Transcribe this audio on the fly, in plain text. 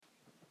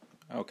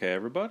Okay,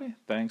 everybody.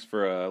 Thanks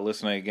for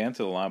listening again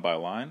to the Line by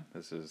Line.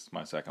 This is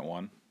my second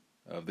one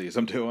of these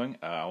I'm doing.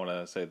 I want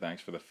to say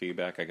thanks for the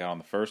feedback I got on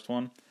the first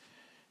one,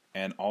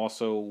 and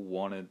also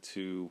wanted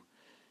to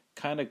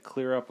kind of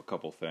clear up a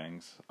couple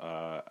things.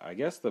 I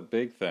guess the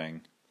big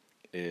thing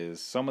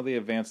is some of the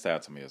advanced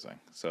stats I'm using.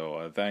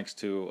 So thanks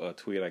to a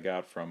tweet I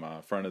got from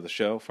a friend of the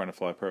show, friend of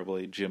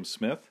Flyperbole, Jim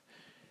Smith,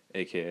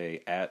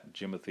 aka at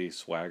Jimothy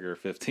Swagger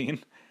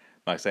 15.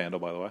 Nice handle,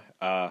 by the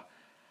way.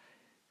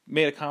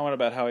 Made a comment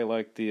about how he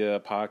liked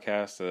the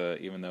podcast,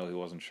 even though he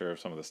wasn't sure of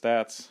some of the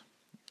stats.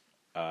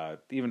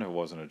 Even if it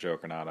wasn't a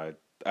joke or not,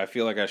 I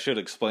feel like I should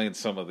explain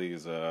some of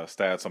these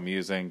stats I'm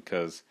using,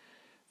 because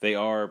they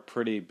are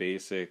pretty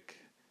basic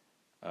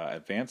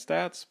advanced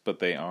stats, but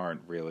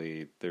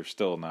they're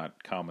still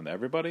not common to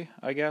everybody,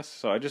 I guess.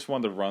 So I just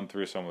wanted to run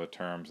through some of the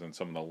terms and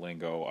some of the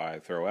lingo I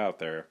throw out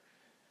there.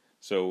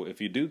 So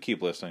if you do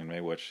keep listening to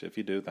me, which if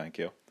you do, thank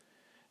you,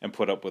 and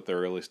put up with the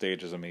early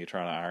stages of me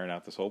trying to iron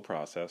out this whole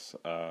process.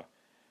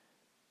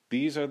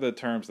 These are the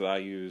terms that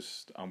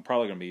I'm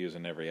probably going to be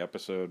using every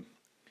episode.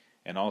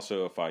 And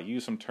also, if I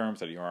use some terms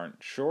that you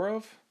aren't sure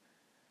of,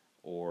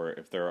 or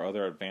if there are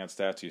other advanced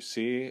stats you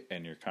see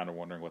and you're kind of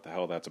wondering what the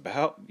hell that's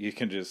about, you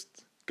can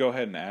just go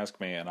ahead and ask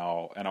me, and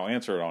I'll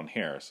answer it on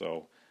here.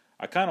 So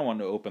I kind of want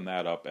to open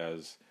that up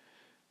as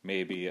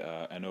maybe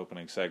an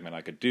opening segment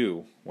I could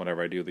do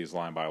whenever I do these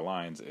line by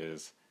lines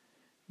is,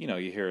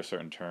 you hear a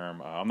certain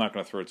term. I'm not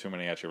going to throw too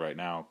many at you right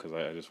now, because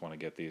I just want to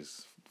get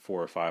these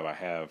 4 or 5 I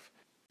have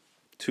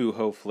to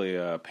hopefully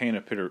paint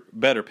a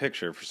better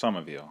picture for some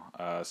of you.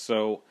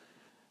 So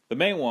the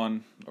main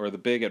one, or the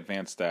big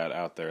advanced stat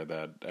out there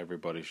that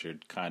everybody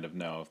should kind of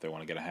know if they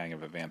want to get a hang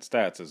of advanced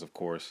stats is, of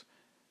course,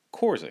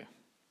 Corsi,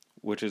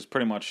 which is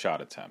pretty much shot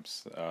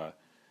attempts.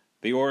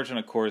 The origin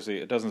of Corsi,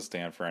 it doesn't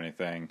stand for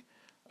anything.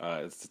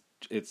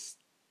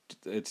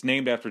 It's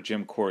named after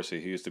Jim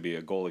Corsi, who used to be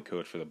a goalie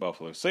coach for the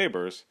Buffalo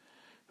Sabres,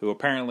 who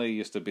apparently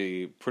used to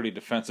be pretty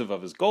defensive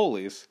of his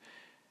goalies,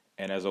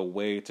 and as a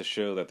way to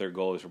show that their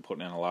goalies were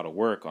putting in a lot of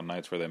work on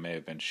nights where they may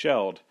have been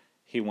shelled,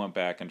 he went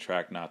back and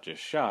tracked not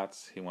just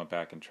shots, he went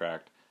back and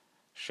tracked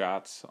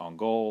shots on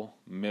goal,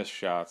 missed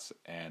shots,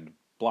 and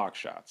block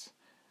shots.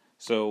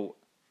 So,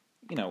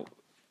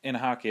 in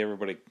hockey,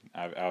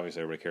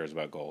 obviously everybody cares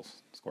about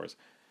goals, scores.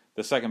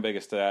 The second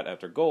biggest stat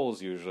after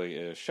goals usually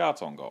is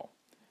shots on goal.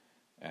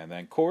 And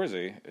then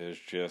Corsi is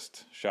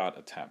just shot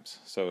attempts.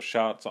 So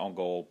shots on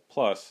goal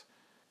plus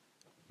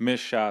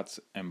missed shots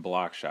and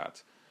block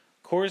shots.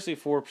 Corsi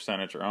for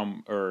percentage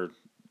or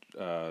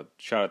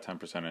shot attempt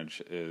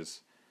percentage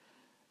is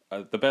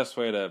the best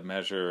way to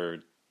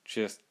measure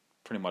just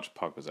pretty much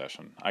puck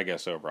possession, I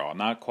guess, overall.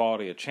 Not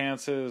quality of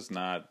chances,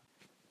 not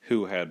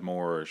who had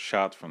more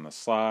shots from the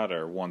slot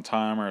or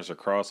one-timers or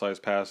cross-ice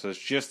passes.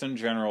 Just in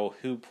general,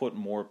 who put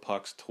more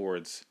pucks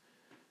towards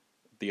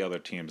the other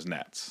team's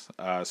nets.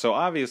 So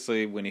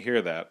obviously, when you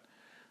hear that,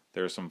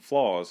 there are some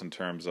flaws in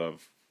terms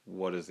of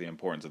what is the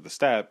importance of the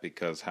stat,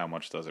 because how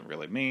much does it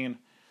really mean,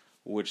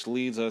 which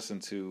leads us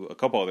into a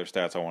couple other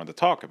stats I wanted to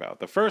talk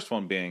about. The first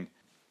one being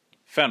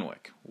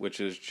Fenwick, which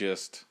is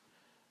just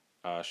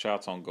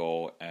shots on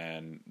goal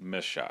and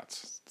missed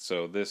shots.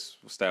 So this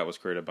stat was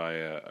created by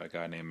a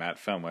guy named Matt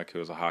Fenwick,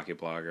 who is a hockey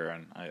blogger,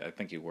 and I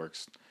think he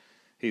works...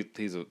 He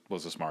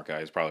was a smart guy.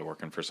 He's probably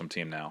working for some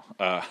team now.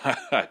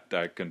 I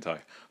couldn't tell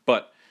you.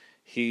 But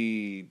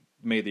he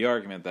made the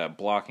argument that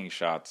blocking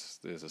shots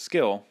is a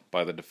skill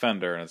by the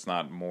defender, and it's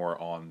not more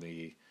on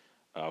the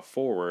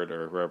forward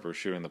or whoever's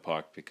shooting the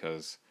puck,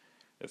 because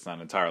it's not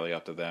entirely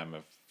up to them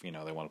if they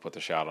want to put the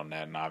shot on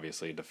net. And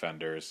obviously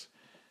defenders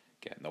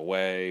get in the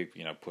way,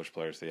 push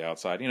players to the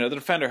outside. The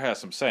defender has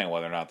some say in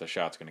whether or not the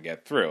shot's going to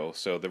get through.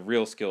 So the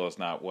real skill is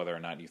not whether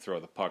or not you throw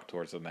the puck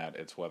towards the net.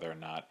 It's whether or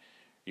not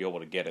you're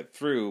able to get it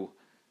through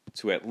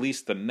to at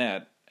least the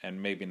net,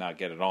 and maybe not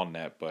get it on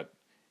net, but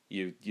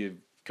you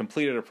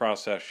completed a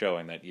process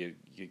showing that you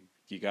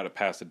got it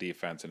past the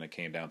defense and it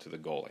came down to the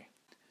goalie.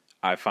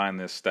 I find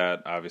this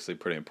stat obviously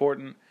pretty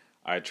important.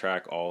 I've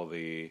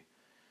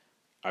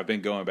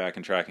been going back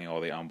and tracking all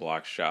the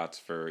unblocked shots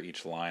for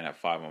each line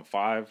at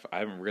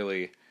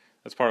 5-on-5.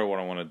 That's part of what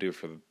I want to do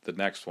for the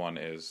next one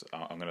is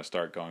I'm going to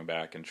start going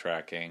back and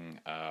tracking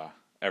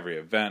every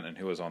event and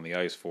who was on the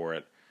ice for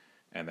it,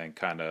 and then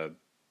kind of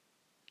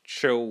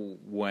show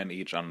when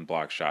each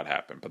unblocked shot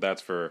happened. But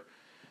that's for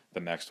the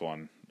next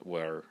one,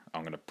 where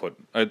I'm going to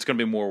it's going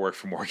to be more work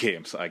for more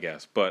games, I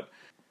guess.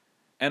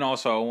 And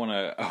also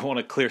I want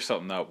to clear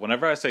something up.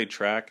 Whenever I say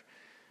track,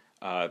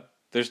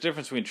 there's a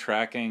difference between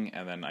tracking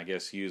and then I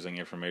guess using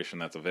information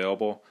that's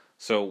available.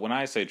 So when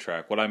I say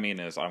track, what I mean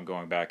is I'm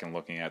going back and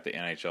looking at the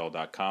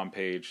NHL.com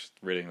page,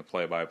 reading the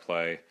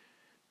play-by-play,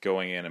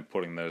 going in and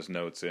putting those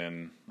notes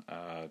in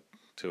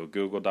to a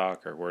Google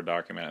Doc or Word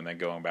document, and then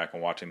going back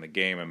and watching the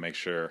game and make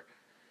sure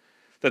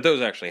that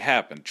those actually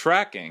happen.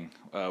 Tracking,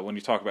 when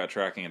you talk about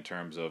tracking in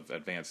terms of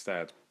advanced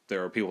stats,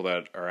 there are people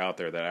that are out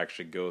there that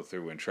actually go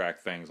through and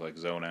track things like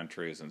zone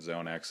entries and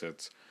zone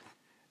exits,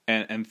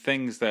 and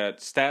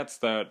stats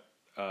that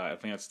the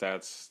advanced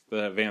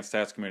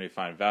stats community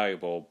find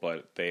valuable,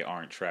 but they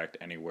aren't tracked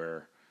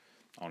anywhere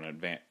on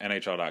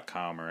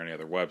NHL.com or any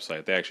other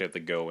website. They actually have to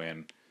go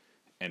in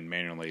and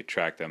manually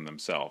track them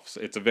themselves.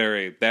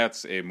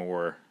 That's a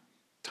more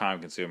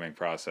time-consuming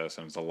process,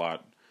 and it's a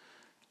lot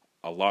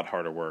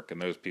harder work, and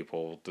those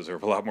people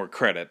deserve a lot more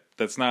credit.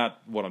 That's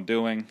not what I'm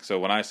doing. So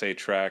when I say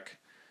track,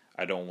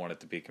 I don't want it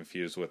to be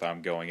confused with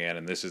I'm going in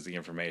and this is the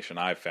information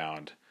I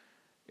found.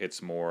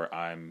 It's more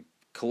I'm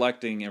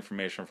collecting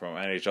information from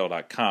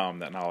NHL.com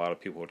that not a lot of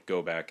people would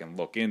go back and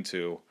look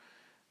into,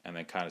 and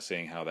then kind of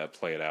seeing how that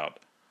played out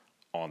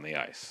on the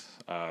ice.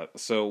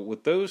 So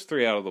with those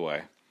three out of the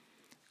way,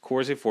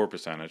 Corsi 4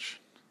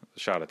 percentage,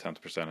 shot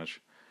attempt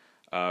percentage,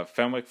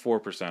 Fenwick 4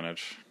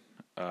 percentage,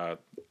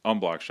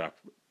 unblocked shot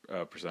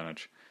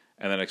percentage,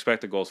 and then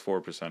expected goals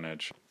 4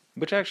 percentage.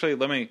 Which actually,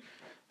 let me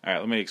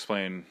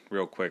explain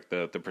real quick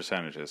the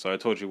percentages. So I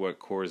told you what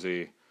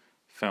Corsi,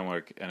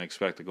 Fenwick, and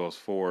expected goals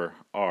for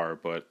are,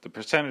 but the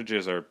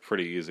percentages are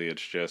pretty easy.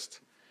 It's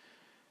just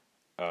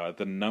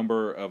the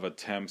number of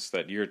attempts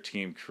that your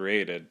team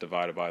created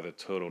divided by the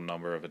total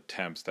number of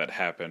attempts that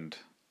happened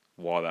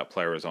while that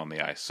player was on the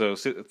ice. So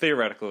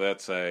theoretically,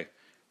 let's say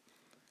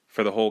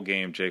for the whole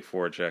game, Jake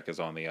Voracek is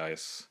on the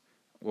ice,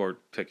 or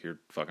pick your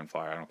fucking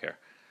flyer, I don't care.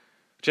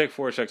 Jake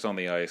Voracek's on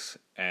the ice,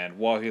 and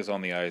while he was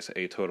on the ice,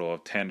 a total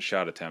of 10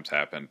 shot attempts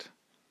happened.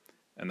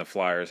 And the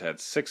Flyers had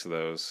 6 of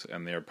those,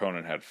 and their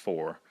opponent had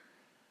 4.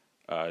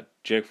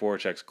 Jake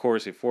Voracek's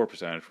Corsi 4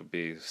 percentage would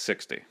be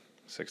 60.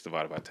 6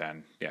 divided by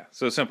 10. Yeah,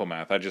 so simple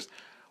math. I just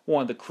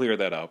wanted to clear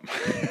that up.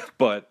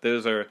 But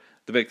those are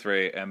the big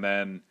three. And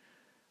then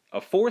a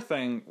fourth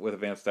thing with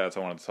advanced stats I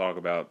wanted to talk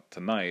about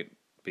tonight,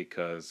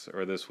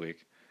 or this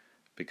week,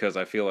 because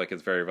I feel like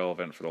it's very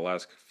relevant for the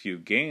last few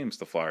games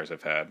the Flyers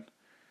have had.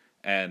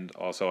 And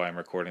also I'm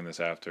recording this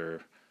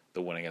after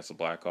the win against the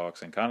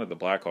Blackhawks, and kind of the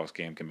Blackhawks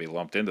game can be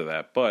lumped into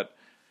that. But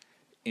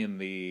in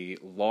the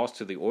loss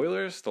to the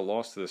Oilers, the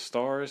loss to the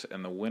Stars,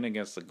 and the win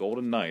against the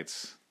Golden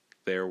Knights,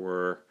 there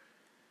were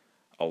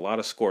a lot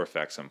of score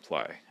effects in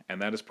play.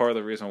 And that is part of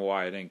the reason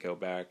why I didn't go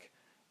back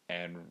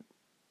and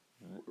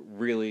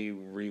really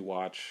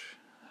rewatch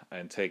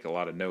and take a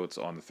lot of notes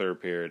on the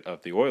third period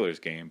of the Oilers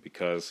game,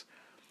 because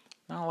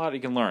not a lot you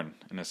can learn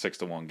in a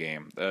 6-1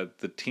 game.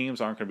 The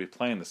teams aren't going to be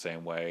playing the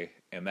same way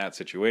in that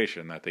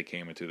situation that they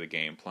came into the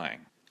game playing.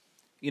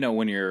 You know,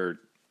 when your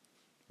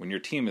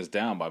team is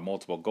down by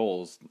multiple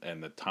goals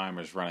and the time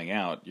is running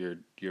out,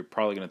 you're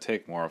probably going to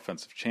take more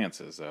offensive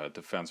chances.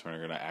 Defensemen are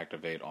going to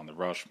activate on the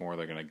rush more.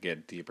 They're going to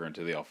get deeper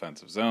into the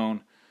offensive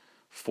zone.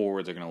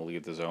 Forwards are going to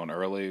leave the zone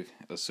early,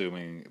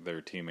 assuming their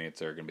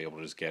teammates are going to be able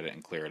to just get it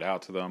and clear it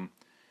out to them.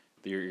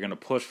 You're going to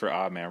push for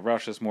odd man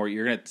rushes more.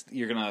 You're going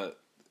to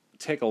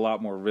take a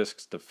lot more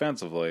risks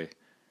defensively.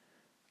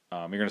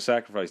 You're going to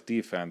sacrifice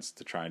defense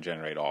to try and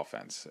generate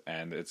offense,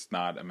 and it's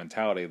not a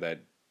mentality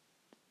that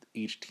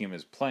each team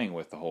is playing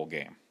with the whole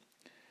game.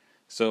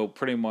 So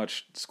pretty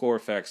much score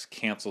effects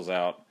cancels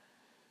out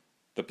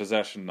the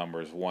possession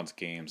numbers once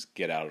games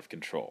get out of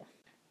control.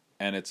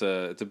 And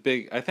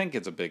I think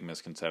it's a big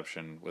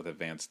misconception with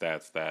advanced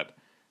stats that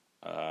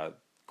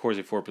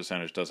Corsi 4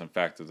 percentage doesn't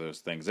factor those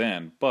things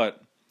in,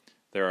 but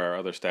there are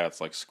other stats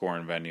like score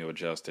and venue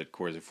adjusted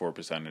Corsi 4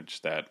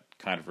 percentage that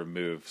kind of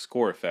remove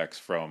score effects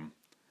from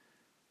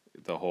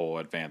the whole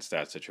advanced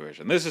stat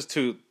situation. This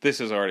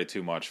is already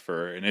too much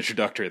for an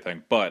introductory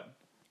thing, but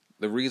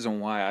the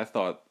reason why I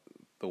thought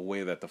the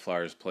way that the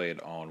Flyers played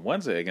on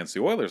Wednesday against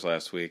the Oilers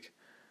last week,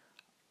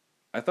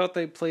 I thought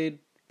they played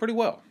pretty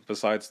well,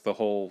 besides the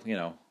whole,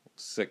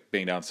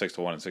 being down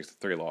 6-1 and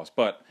 6-3 loss.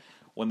 But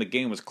when the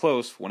game was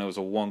close, when it was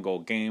a 1-goal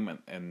game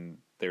and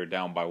they were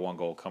down by 1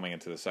 goal coming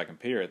into the second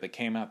period, they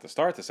came out to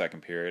start the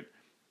second period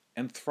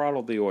and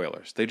throttled the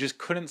Oilers. They just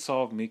couldn't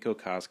solve Mikko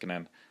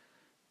Koskinen.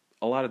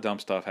 A lot of dumb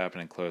stuff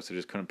happening close. They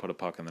just couldn't put a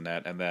puck in the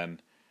net. And then,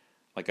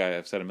 like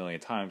I've said a million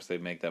times, they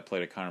make that play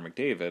to Connor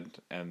McDavid,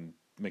 and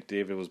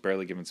McDavid was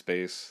barely given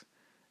space.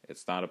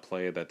 It's not a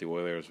play that the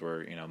Oilers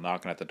were,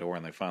 knocking at the door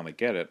and they finally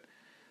get it.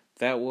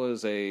 That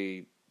was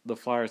the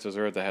Flyers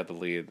deserved to have the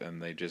lead,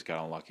 and they just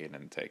got unlucky and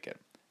didn't take it.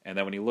 And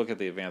then when you look at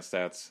the advanced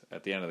stats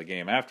at the end of the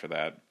game after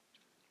that,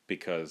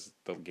 because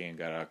the game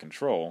got out of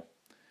control,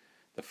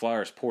 the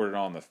Flyers poured it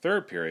on in the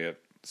third period,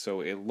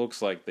 so it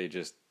looks like they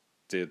just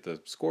did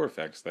the score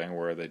effects thing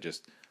where they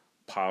just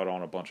piled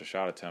on a bunch of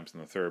shot attempts in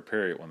the third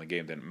period when the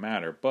game didn't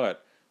matter.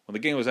 But when the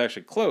game was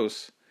actually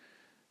close,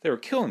 they were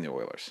killing the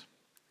Oilers.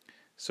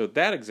 So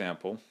that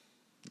example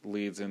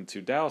leads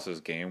into Dallas's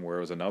game, where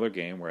it was another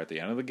game where at the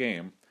end of the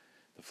game,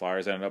 the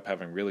Flyers ended up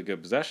having really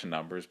good possession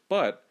numbers,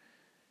 but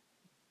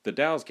the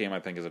Dallas game,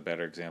 I think, is a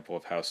better example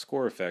of how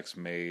score effects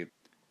made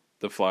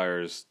the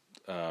Flyers,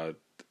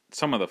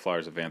 some of the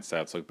Flyers' advanced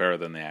stats look better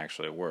than they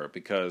actually were,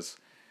 because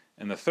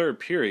in the third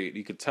period,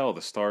 you could tell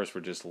the Stars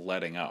were just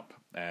letting up,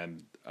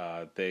 and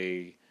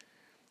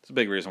it's a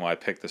big reason why I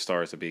picked the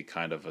Stars to be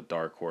kind of a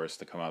dark horse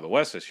to come out of the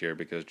West this year,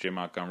 because Jim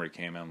Montgomery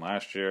came in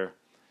last year,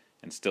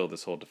 instilled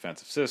this whole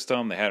defensive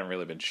system. They hadn't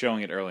really been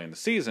showing it early in the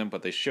season,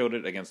 but they showed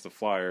it against the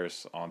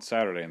Flyers on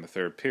Saturday in the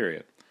third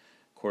period.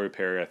 Corey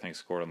Perry, I think,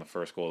 scored on the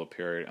first goal of the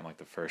period and like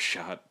the first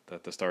shot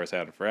that the Stars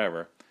had in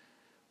forever.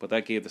 But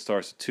that gave the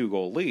Stars a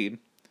 2-goal lead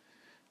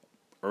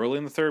early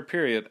in the third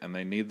period, and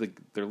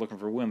they're looking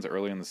for wins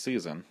early in the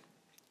season.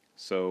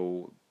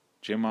 So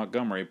Jim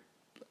Montgomery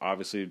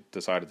obviously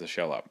decided to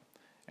shell up.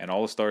 And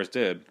all the Stars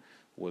did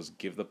was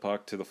give the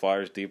puck to the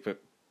Flyers deep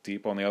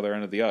on the other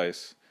end of the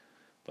ice,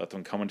 let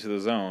them come into the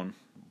zone,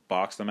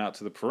 box them out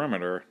to the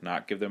perimeter,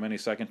 not give them any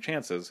second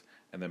chances,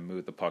 and then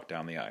move the puck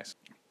down the ice.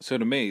 So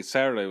to me,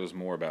 Saturday was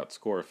more about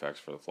score effects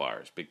for the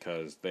Flyers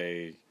because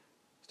they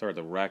started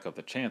to rack up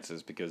the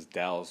chances because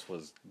Dallas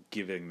was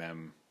giving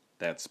them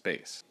that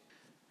space.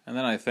 And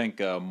then I think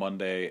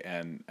Monday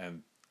and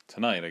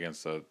tonight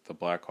against the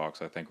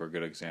Blackhawks, I think were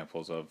good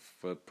examples of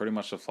pretty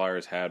much the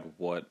Flyers had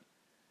what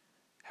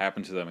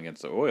happened to them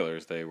against the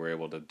Oilers, they were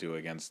able to do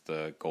against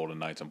the Golden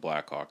Knights and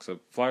Blackhawks. So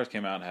Flyers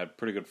came out and had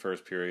pretty good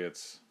first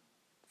periods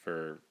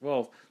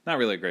not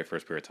really a great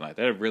first period tonight.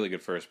 They had a really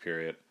good first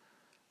period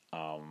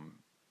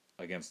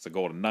against the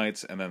Golden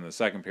Knights, and then the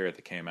second period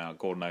that came out,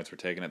 Golden Knights were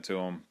taking it to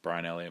them.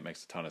 Brian Elliott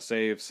makes a ton of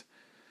saves.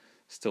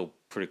 Still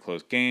pretty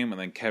close game, and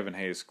then Kevin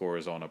Hayes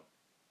scores on a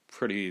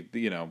pretty,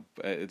 a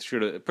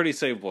pretty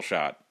savable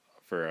shot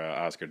for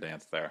Oscar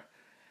Dance there.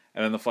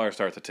 And then the Flyers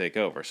start to take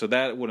over. So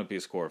that wouldn't be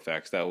score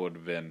effects. That would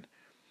have been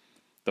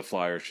the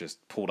Flyers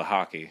just pulled a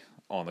hockey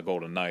on the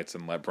Golden Knights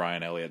and let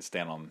Brian Elliott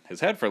stand on his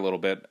head for a little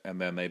bit, and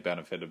then they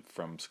benefited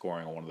from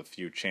scoring on one of the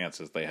few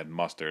chances they had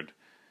mustered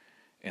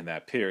in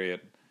that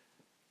period.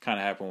 Kind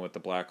of happened with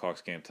the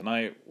Blackhawks game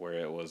tonight, where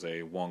it was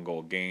a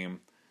one-goal game.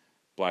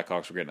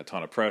 Blackhawks were getting a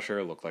ton of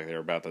pressure, looked like they were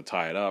about to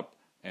tie it up,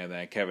 and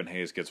then Kevin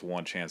Hayes gets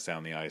one chance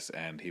down the ice,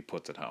 and he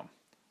puts it home.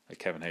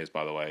 Kevin Hayes,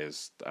 by the way,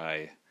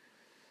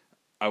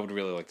 I would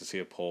really like to see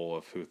a poll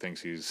of who thinks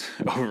he's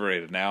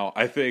overrated now.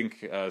 I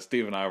think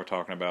Steve and I were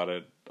talking about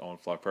it on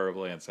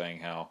Flopperbly and saying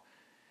how,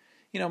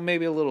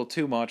 maybe a little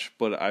too much,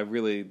 but I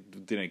really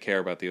didn't care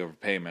about the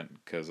overpayment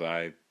because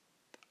I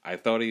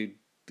thought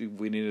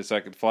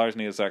Flyers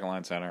needed a second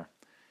line center.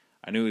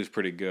 I knew he was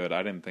pretty good.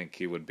 I didn't think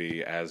he would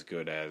be as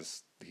good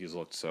as he's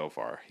looked so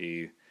far.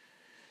 He's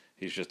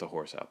just a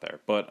horse out there.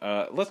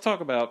 But let's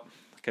talk about,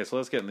 so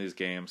let's get in these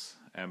games.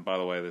 And by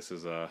the way, this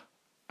is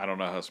I don't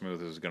know how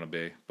smooth this is going to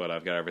be, but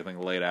I've got everything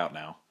laid out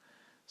now.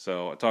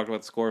 So I talked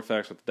about the score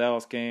effects with the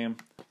Dallas game,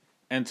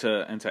 and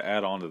to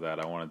add on to that,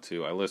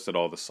 I listed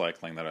all the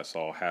cycling that I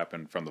saw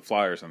happen from the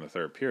Flyers in the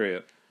third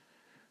period.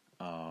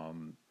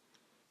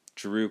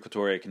 Giroux,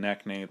 Couturier,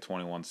 Konechny,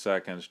 21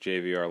 seconds.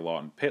 JVR,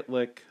 Lawton,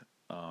 Pitlick,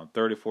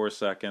 34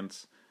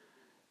 seconds.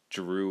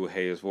 Giroux,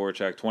 Hayes,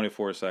 Voracek,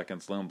 24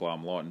 seconds.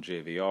 Lindblom, Lawton,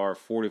 JVR,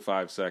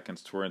 45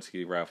 seconds.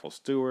 Twarynski, Raffles,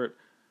 Stewart,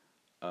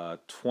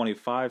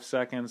 25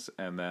 seconds.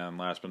 And then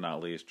last but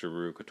not least,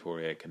 Giroux,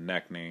 Couturier,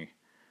 Konechny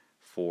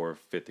for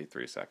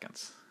 53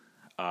 seconds.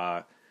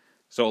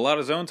 So a lot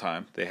of zone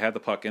time. They had the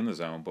puck in the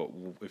zone, but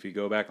if you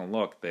go back and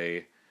look,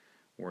 they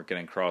weren't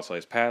getting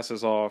cross-ice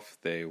passes off.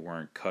 They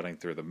weren't cutting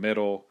through the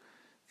middle.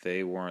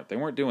 They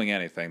weren't doing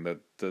anything.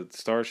 The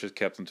Stars just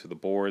kept them to the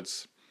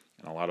boards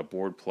and a lot of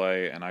board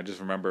play. And I just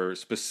remember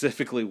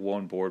specifically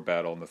one board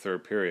battle in the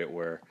third period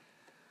where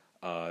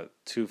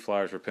two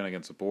Flyers were pinned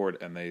against the board,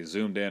 and they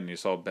zoomed in, and you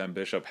saw Ben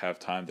Bishop have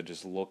time to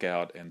just look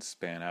out and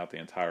span out the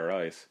entire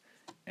ice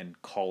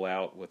and call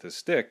out with his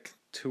stick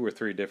 2 or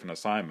 3 different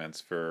assignments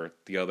for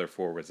the other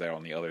forwards there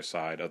on the other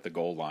side of the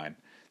goal line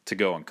to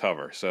go and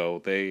cover.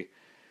 So they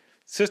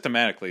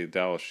systematically,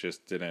 Dallas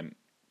just didn't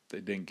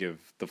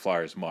give the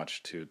Flyers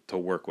much to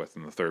work with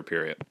in the third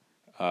period.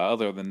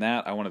 Other than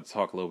that, I wanted to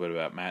talk a little bit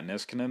about Matt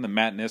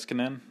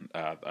Niskanen.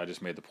 I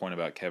just made the point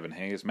about Kevin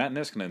Hayes. Matt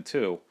Niskanen,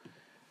 too,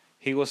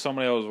 he was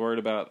somebody I was worried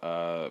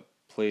about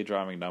play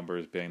driving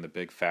numbers being the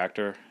big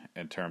factor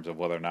in terms of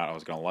whether or not I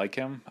was going to like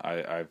him.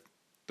 I've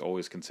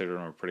always considered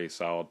him a pretty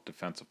solid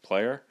defensive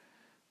player,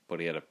 but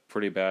he had a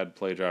pretty bad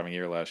play driving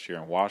year last year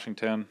in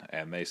Washington,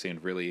 and they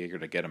seemed really eager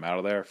to get him out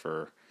of there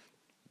for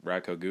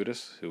Radko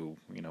Gudas, who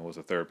was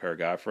a third pair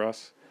guy for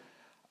us.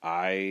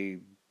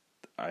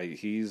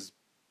 He's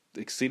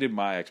exceeded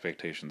my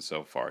expectations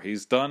so far.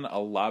 He's done a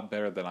lot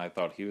better than I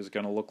thought he was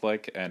going to look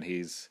like, and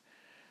he's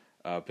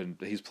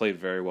played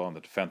very well in the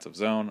defensive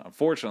zone.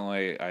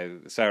 Unfortunately,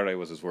 Saturday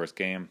was his worst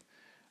game.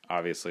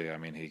 Obviously,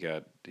 he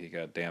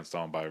got danced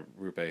on by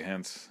Rupe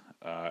Hintz,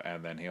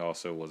 and then he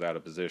also was out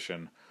of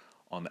position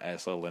on the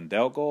Esa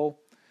Lindell goal.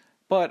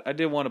 But I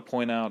did want to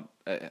point out,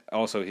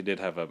 also he did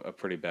have a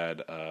pretty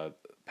bad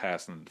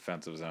pass in the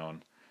defensive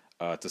zone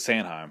to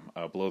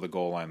Sanheim below the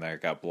goal line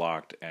that got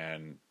blocked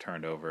and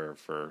turned over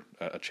for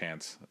a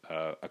chance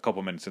a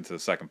couple minutes into the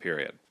second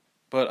period.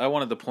 But I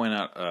wanted to point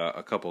out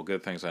a couple of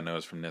good things I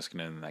noticed from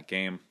Niskanen in that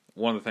game.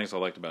 One of the things I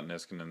like about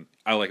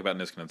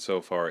Niskanen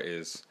so far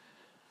is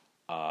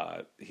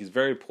he's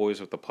very poised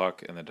with the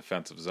puck in the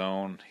defensive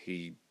zone.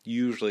 He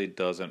usually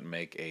doesn't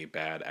make a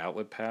bad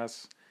outlet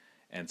pass,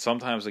 and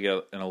sometimes they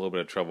get in a little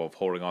bit of trouble of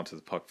holding on to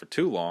the puck for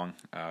too long.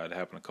 It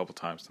happened a couple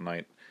times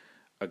tonight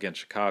against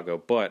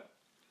Chicago, but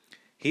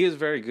he is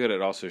very good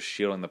at also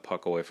shielding the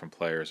puck away from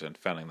players and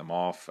fending them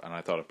off, and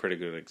I thought a pretty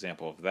good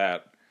example of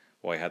that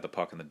while he had the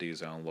puck in the D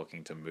zone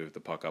looking to move the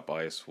puck up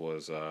ice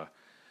was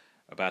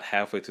about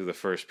halfway through the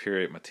first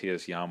period.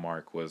 Matthias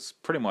Janmark was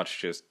pretty much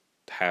just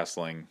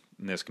hassling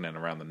Niskanen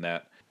around the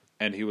net,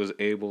 and he was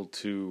able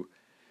to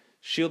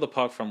shield the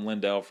puck from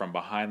Lindell from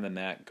behind the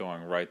net,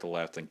 going right to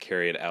left, and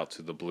carry it out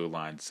to the blue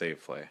line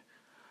safely.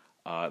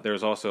 There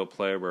was also a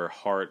play where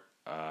Hart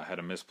had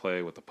a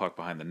misplay with the puck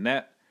behind the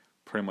net,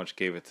 pretty much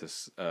gave it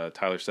to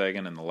Tyler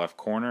Seguin in the left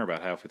corner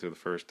about halfway through the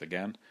first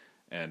again,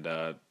 and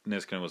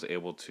Niskanen was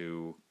able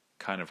to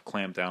kind of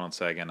clamp down on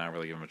Seguin, not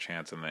really give him a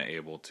chance, and then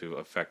able to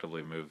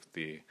effectively move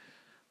the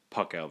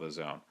puck out of the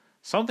zone.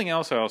 Something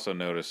else I also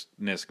noticed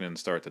Niskanen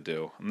start to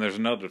do, and there's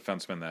another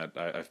defenseman that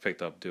I've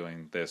picked up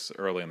doing this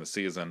early in the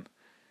season,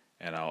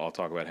 and I'll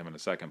talk about him in a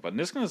second, but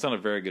Niskanen's done a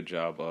very good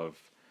job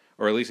of,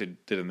 or at least he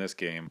did in this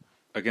game,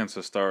 against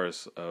the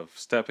Stars, of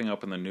stepping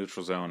up in the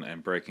neutral zone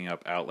and breaking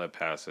up outlet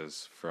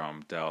passes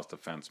from Dallas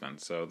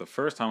defensemen. So the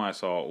first time I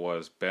saw it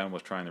was Ben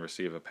was trying to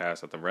receive a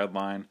pass at the red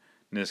line.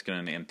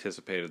 Niskanen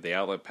anticipated the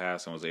outlet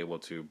pass and was able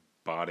to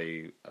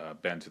body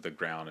Ben to the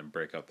ground and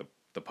break up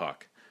the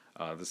puck.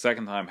 The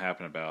second time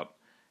happened about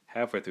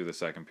halfway through the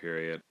second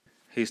period.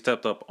 He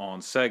stepped up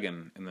on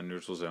Seguin in the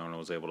neutral zone and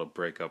was able to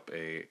break up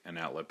an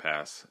outlet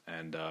pass.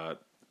 And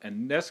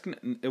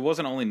Niskanen, it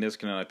wasn't only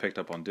Niskanen I picked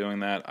up on doing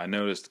that. I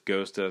noticed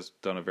Ghost has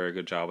done a very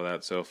good job of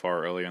that so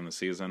far earlier in the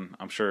season.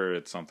 I'm sure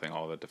it's something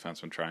all the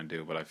defensemen try and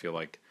do, but I feel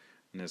like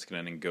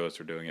Niskanen and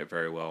Ghost are doing it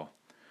very well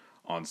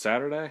on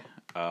Saturday.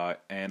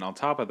 And on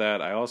top of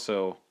that, I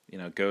also,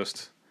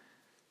 Ghost,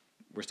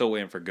 we're still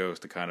waiting for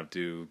Ghost to kind of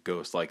do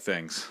Ghost-like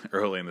things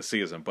early in the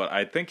season, but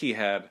I think he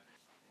had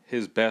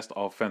his best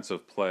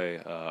offensive play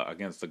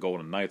against the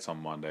Golden Knights on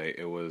Monday.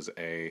 It was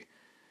a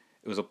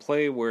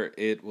play where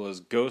it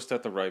was Ghost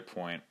at the right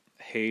point.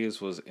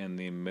 Hayes was in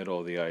the middle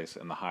of the ice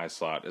in the high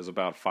slot. It was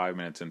about 5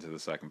 minutes into the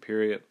second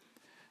period.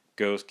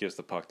 Ghost gives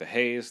the puck to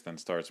Hayes, then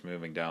starts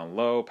moving down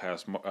low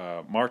past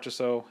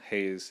Marchessault.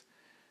 Hayes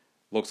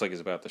looks like he's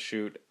about to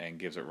shoot and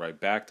gives it right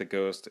back to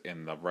Ghost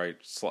in the right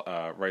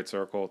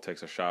circle.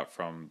 Takes a shot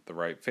from the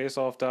right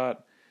faceoff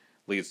dot.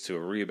 Leads to a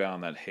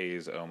rebound that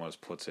Hayes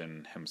almost puts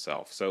in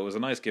himself. So it was a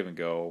nice give and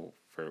go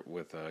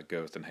with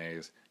Ghost and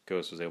Hayes.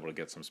 Ghost was able to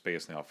get some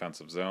space in the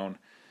offensive zone.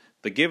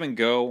 The give and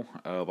go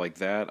like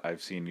that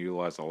I've seen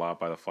utilized a lot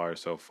by the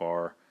Flyers so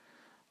far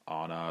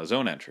on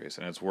zone entries,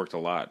 and it's worked a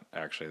lot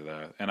actually.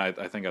 And I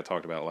think I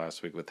talked about it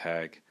last week with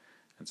Hag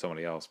and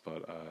somebody else,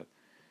 but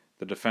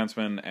the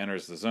defenseman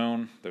enters the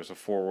zone. There's a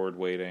forward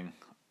waiting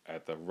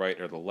at the right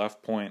or the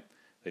left point.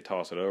 They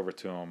toss it over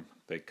to him.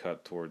 They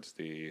cut towards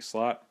the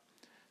slot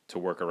to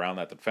work around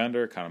that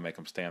defender, kind of make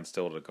him stand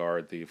still to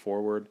guard the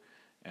forward,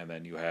 and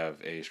then you have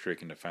a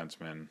streaking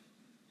defenseman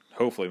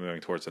hopefully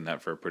moving towards the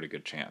net for a pretty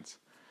good chance.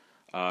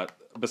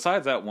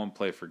 Besides that one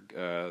play for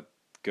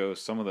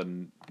Ghost, some of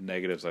the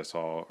negatives I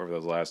saw over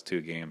those last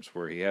two games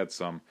where he had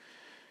some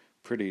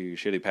pretty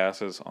shitty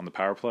passes on the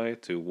power play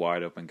to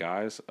wide open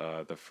guys.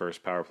 The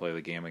first power play of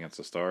the game against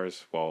the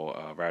Stars,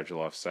 while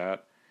Radulov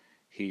sat,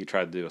 he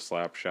tried to do a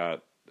slap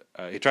shot.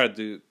 He tried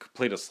to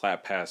complete a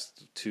slap pass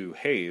to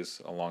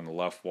Hayes along the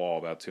left wall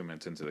about 2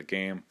 minutes into the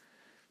game.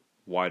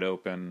 Wide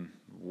open,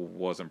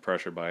 wasn't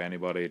pressured by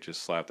anybody,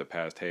 just slapped it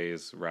past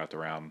Hayes, wrapped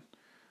around,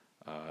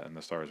 and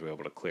the Stars were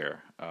able to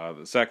clear.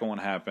 The second one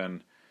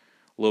happened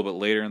a little bit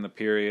later in the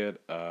period.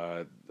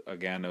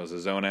 Again, it was a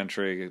zone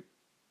entry.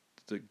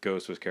 The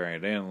Ghost was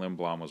carrying it in.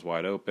 Lindblom was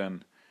wide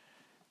open.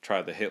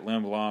 Tried to hit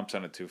Lindblom,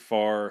 sent it too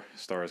far.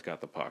 Stars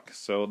got the puck.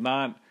 So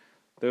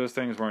those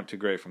things weren't too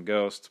great from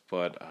Ghost,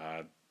 but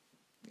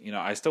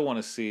I still want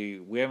to see.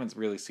 We haven't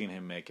really seen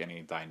him make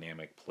any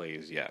dynamic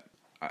plays yet.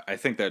 I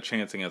think that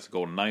chance against the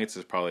Golden Knights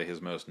is probably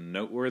his most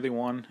noteworthy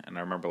one. And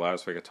I remember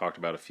last week I talked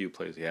about a few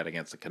plays he had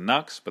against the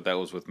Canucks, but that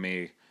was with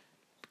me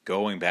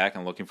going back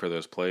and looking for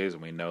those plays,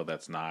 and we know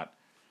that's not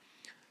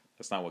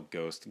what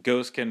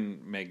Ghost can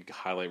make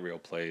highlight reel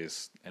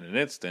plays in an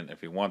instant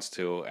if he wants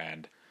to,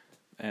 and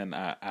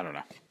I don't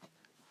know.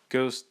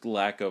 Ghost's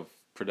lack of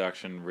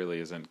production really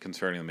isn't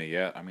concerning me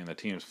yet. I mean, the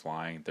team's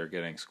flying. They're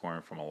getting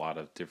scoring from a lot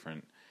of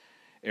different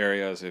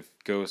areas. If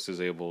Ghost is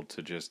able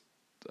to just,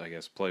 I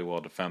guess, play well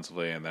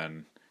defensively and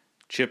then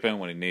chip in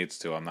when he needs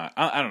to,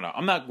 I don't know.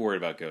 I'm not worried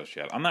about Ghost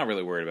yet. I'm not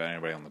really worried about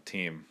anybody on the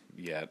team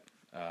yet.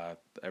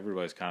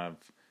 Everybody's kind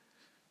of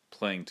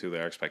playing to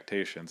their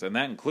expectations, and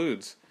that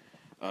includes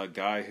a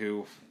guy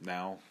who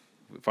now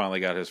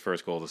finally got his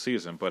first goal of the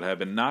season, but had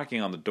been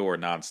knocking on the door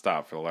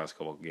nonstop for the last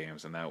couple of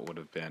games, and that would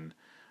have been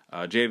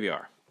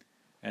JVR.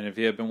 And if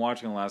you had been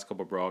watching the last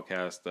couple of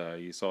broadcasts,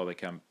 you saw they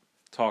kept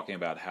talking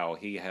about how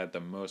he had the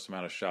most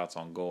amount of shots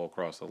on goal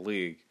across the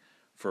league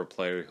for a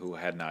player who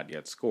had not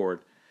yet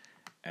scored.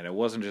 And it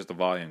wasn't just a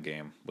volume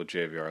game with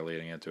JVR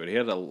leading into it. He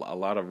had a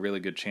lot of really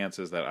good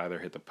chances that either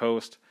hit the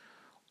post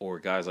or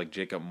guys like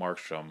Jacob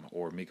Markstrom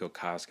or Mikko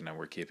Koskinen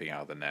were keeping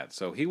out of the net.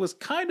 So he was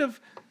kind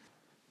of,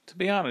 to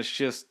be honest,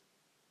 just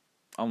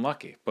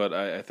unlucky. But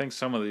I think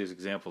some of these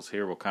examples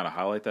here will kind of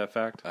highlight that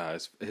fact.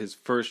 His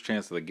first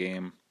chance of the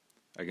game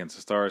against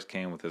the Stars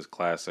came with his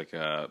classic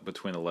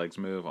between the legs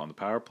move on the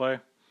power play.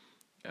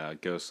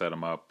 Ghost set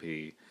him up.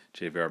 He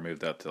JVR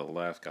moved out to the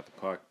left, got the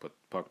puck, put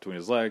the puck between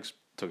his legs,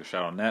 took a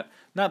shot on net.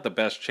 Not the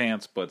best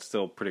chance, but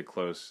still pretty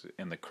close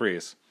in the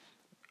crease.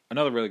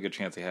 Another really good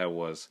chance he had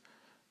was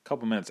a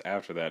couple minutes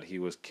after that. He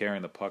was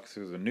carrying the puck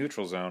through the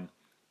neutral zone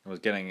and was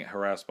getting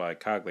harassed by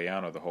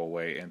Cogliano the whole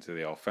way into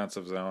the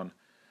offensive zone.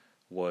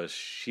 Was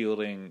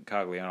shielding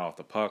Cogliano off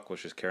the puck,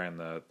 was just carrying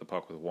the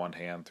puck with one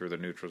hand through the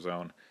neutral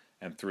zone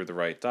and through the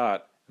right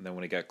dot. And then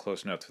when he got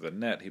close enough to the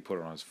net, he put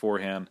it on his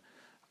forehand,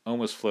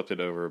 almost flipped it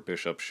over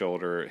Bishop's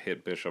shoulder,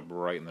 hit Bishop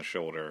right in the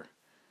shoulder,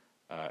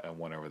 and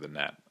went over the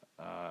net.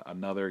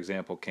 Another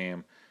example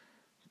came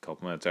a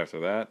couple minutes after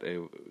that.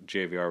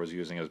 JVR was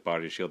using his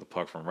body to shield the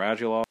puck from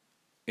Radulov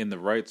in the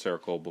right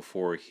circle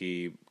before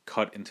he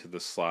cut into the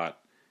slot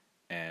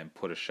and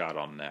put a shot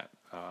on net.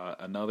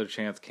 Another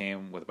chance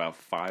came with about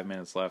 5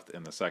 minutes left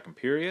in the second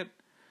period.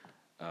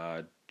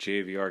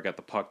 JVR got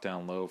the puck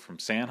down low from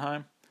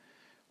Sanheim,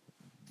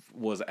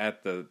 was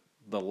at the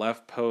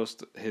left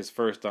post. His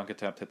first dunk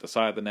attempt hit the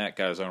side of the net,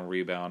 got his own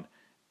rebound,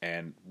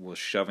 and was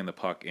shoving the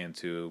puck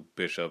into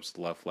Bishop's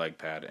left leg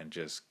pad and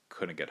just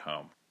couldn't get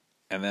home.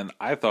 And then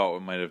I thought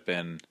it might have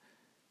been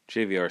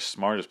JVR's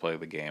smartest play of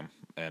the game,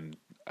 and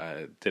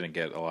didn't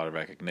get a lot of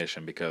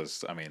recognition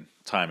because, I mean,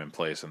 time and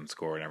place and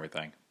score and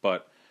everything.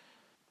 But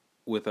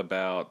with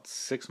about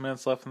 6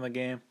 minutes left in the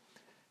game,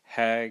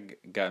 Hag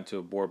got into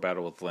a board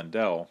battle with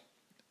Lindell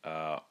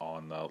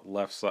on the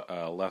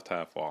left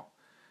half wall.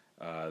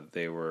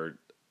 They were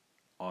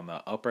on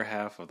the upper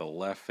half of the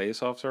left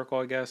face-off circle,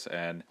 I guess,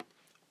 and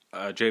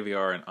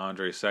JVR and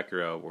Andrei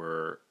Sekera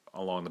were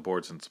along the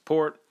boards in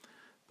support.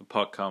 The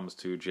puck comes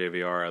to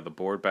JVR at the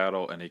board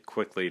battle, and he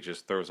quickly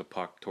just throws a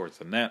puck towards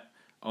the net,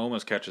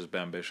 almost catches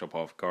Ben Bishop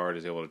off guard,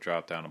 is able to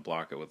drop down and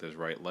block it with his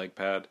right leg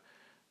pad.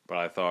 But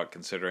I thought,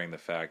 considering the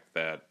fact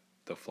that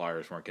the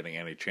Flyers weren't getting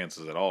any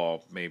chances at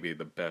all, maybe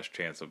the best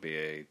chance would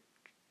be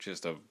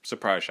just a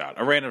surprise shot,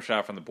 a random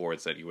shot from the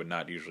boards that you would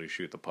not usually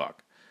shoot the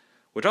puck.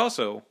 Which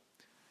also,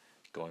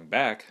 going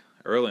back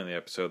early in the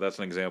episode, that's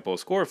an example of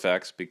score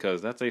effects,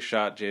 because that's a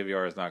shot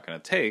JVR is not going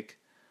to take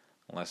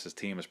unless his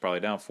team is probably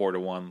down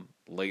 4-1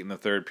 late in the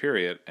third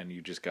period, and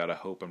you just got to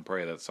hope and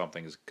pray that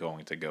something's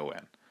going to go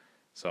in.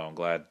 So I'm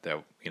glad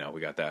that,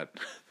 we got that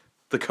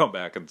to come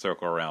back and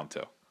circle around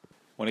to.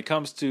 When it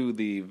comes to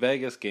the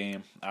Vegas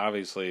game,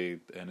 obviously,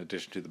 in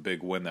addition to the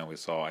big win that we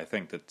saw, I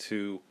think the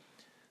two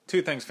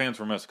things fans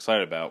were most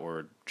excited about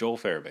were Joel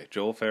Farabee.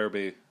 Joel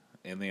Farabee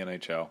in the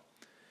NHL.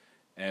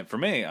 And for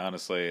me,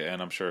 honestly,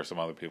 and I'm sure some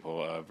other people,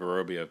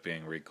 Vorobiev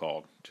being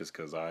recalled, just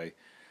because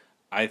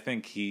I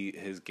think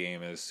his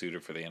game is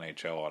suited for the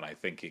NHL, and I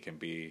think he can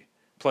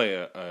play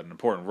an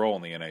important role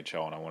in the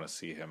NHL, and I want to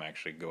see him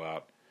actually go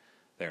out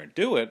there and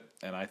do it.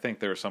 And I think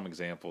there are some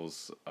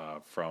examples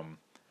from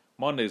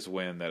Monday's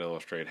win that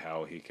illustrate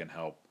how he can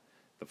help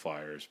the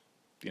Flyers,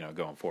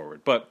 going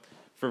forward. But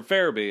for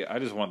Farabee, I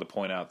just wanted to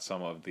point out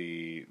some of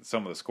the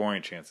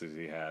scoring chances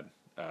he had,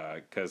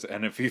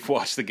 and if you've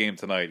watched the game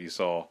tonight, you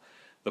saw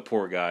the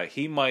poor guy.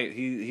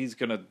 He's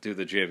gonna do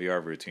the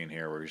JVR routine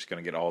here, where he's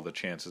gonna get all the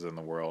chances in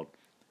the world,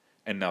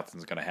 and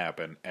nothing's gonna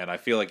happen. And I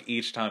feel like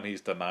each time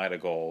he's denied a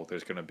goal,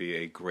 there's gonna be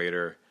a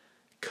greater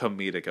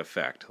comedic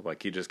effect.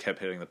 Like, he just kept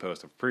hitting the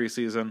post of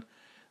preseason.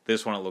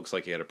 This one, it looks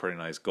like he had a pretty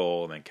nice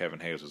goal, and then Kevin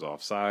Hayes was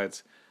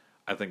offsides.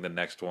 I think the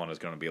next one is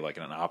going to be like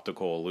an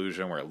optical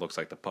illusion where it looks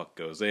like the puck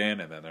goes in,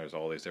 and then there's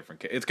all these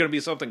different... It's going to be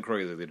something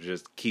crazy to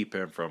just keep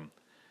him from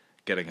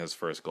getting his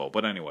first goal.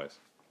 But anyways,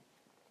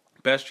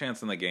 best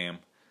chance in the game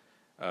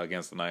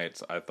against the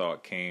Knights, I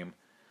thought, came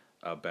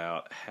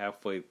about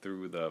halfway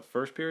through the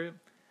first period.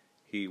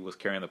 He was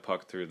carrying the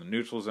puck through the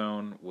neutral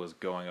zone, was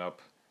going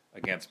up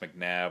against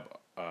McNabb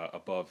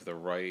above the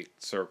right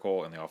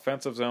circle in the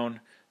offensive zone,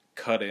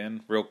 cut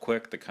in real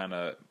quick to kind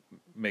of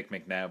make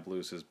McNabb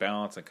lose his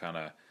balance and kind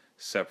of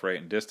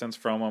separate in distance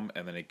from him,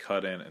 and then he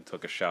cut in and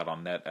took a shot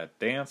on net at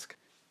Dansk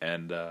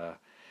and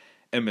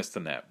missed the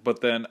net.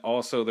 But then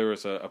also there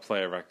was a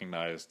play I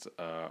recognized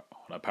on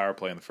a power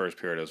play in the first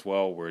period as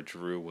well, where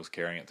Drew was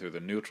carrying it through the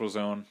neutral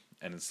zone,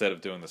 and instead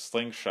of doing the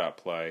slingshot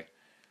play,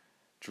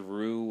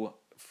 Drew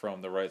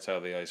from the right side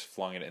of the ice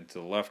flung it into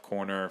the left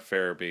corner.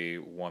 Farabee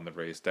won the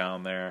race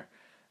down there,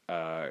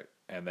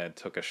 and then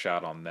took a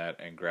shot on net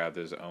and grabbed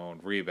his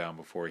own rebound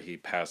before he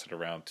passed it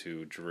around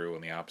to Drew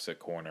in the opposite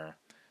corner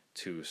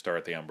to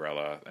start the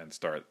umbrella and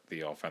start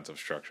the offensive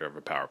structure of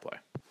a power play.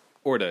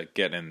 Or to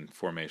get in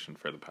formation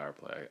for the power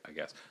play, I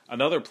guess.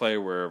 Another play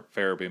where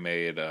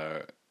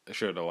Farabee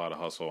showed a lot of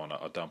hustle on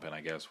a dump in,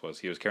 I guess, was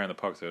he was carrying the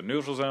puck to the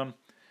neutral zone,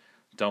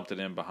 dumped it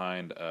in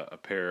behind a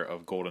pair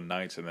of Golden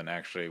Knights, and then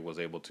actually was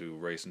able to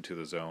race into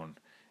the zone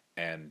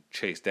and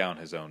chase down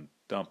his own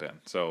dump in.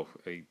 So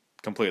he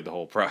completed the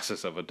whole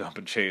process of a dump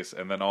and chase.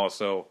 And then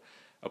also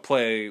a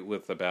play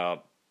with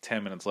about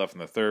 10 minutes left in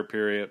the third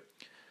period.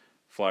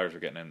 Flyers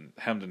were getting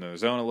hemmed into the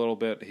zone a little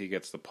bit. He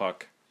gets the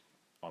puck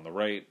on the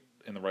right,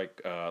 in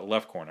the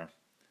left corner.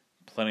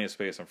 Plenty of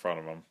space in front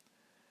of him.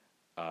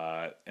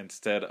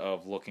 Instead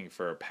of looking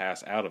for a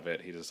pass out of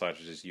it, he decided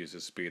to just use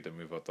his speed to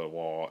move up the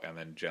wall and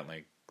then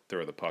gently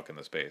throw the puck in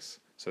the space.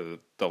 So that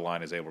the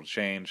line is able to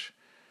change,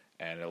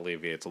 and it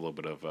alleviates a little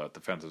bit of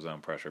defensive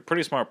zone pressure.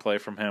 Pretty smart play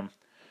from him.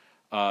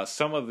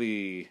 Some of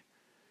the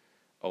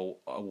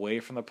away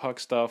from the puck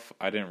stuff,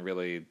 I didn't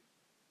really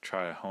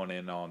try to hone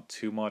in on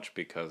too much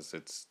because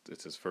it's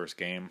his first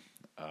game,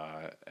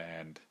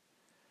 and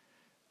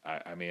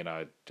I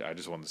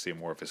just wanted to see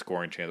more of his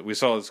scoring chance. We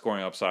saw his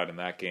scoring upside in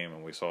that game,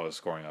 and we saw his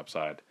scoring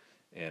upside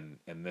in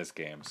this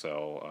game.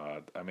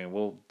 So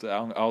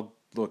I'll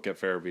look at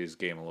Farabee's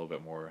game a little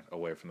bit more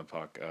away from the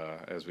puck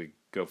as we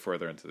go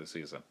further into the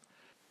season.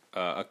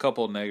 A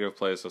couple of negative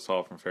plays I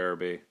saw from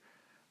Farabee.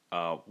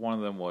 One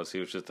of them was he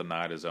was just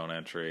denied his own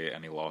entry,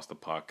 and he lost the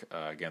puck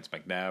against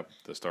McNabb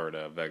to start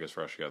Vegas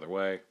rush the other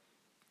way.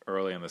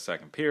 Early in the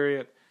second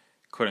period,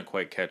 couldn't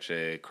quite catch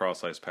a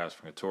cross-ice pass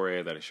from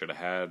Couturier that he should have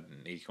had,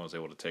 and Eakin was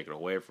able to take it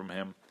away from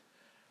him.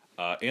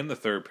 In the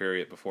third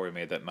period, before he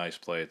made that nice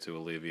play to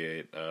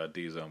alleviate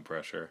D-zone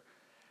pressure,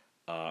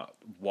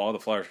 while the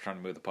Flyers were trying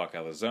to move the puck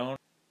out of the zone,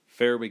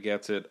 Farabee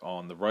gets it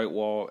on the right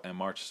wall, and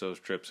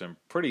Marchessault trips him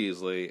pretty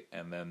easily,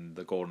 and then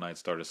the Golden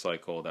Knights start a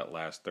cycle that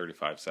lasts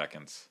 35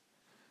 seconds.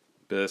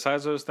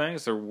 Besides those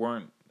things, there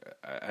weren't.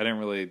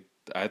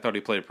 I thought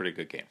he played a pretty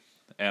good game,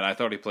 and I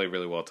thought he played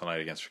really well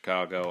tonight against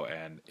Chicago.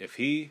 And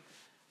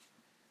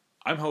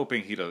I'm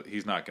hoping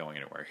he's not going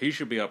anywhere. He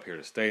should be up here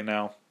to stay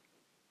now,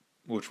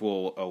 which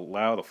will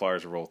allow the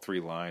Flyers to roll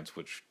 3 lines,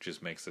 which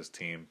just makes this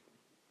team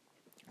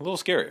a little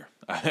scarier.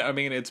 I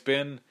mean, it's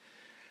been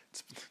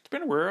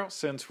rare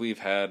since we've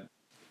had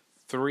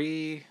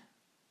 3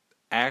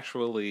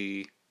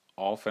 actually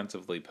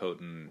offensively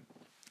potent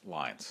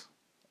lines.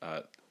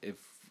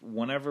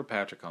 Whenever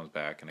Patrick comes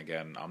back, and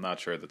again, I'm not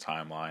sure of the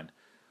timeline.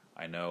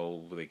 I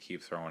know they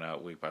keep throwing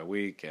out week by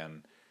week,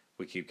 and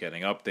we keep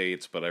getting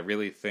updates, but I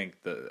really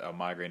think that a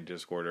migraine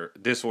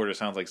disorder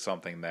sounds like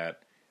something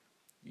that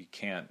you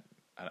can't.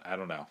 I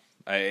don't know.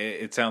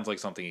 It sounds like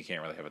something you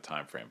can't really have a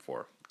time frame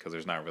for, because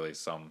there's not really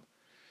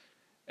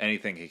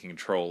anything he can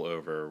control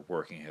over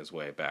working his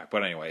way back.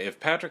 But anyway, if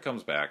Patrick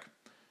comes back,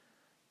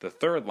 the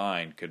third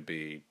line could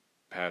be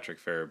Patrick,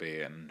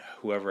 Farabee, and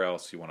whoever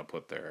else you want to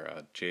put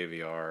there.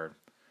 JVR,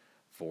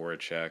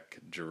 Voracek,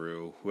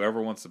 Giroux, whoever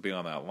wants to be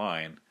on that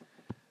line.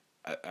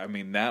 I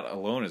mean, that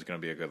alone is going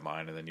to be a good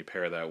line, and then you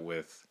pair that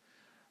with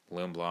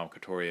Lindblom,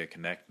 Couturier,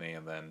 Konechny,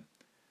 and then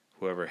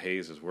whoever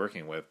Hayes is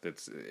working with.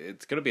 It's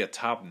going to be a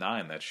top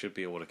 9 that should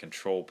be able to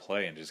control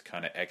play and just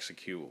kind of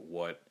execute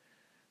what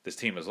this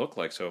team has looked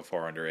like so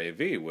far under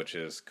AV, which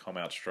is come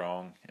out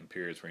strong in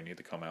periods where you need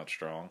to come out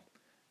strong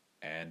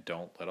and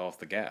don't let off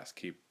the gas.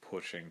 Keep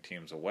pushing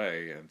teams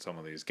away in some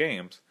of these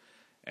games.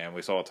 And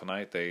we saw it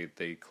tonight.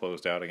 They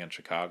closed out against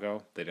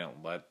Chicago. They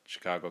didn't let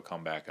Chicago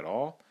come back at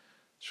all.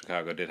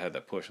 Chicago did have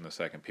that push in the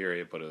second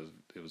period, but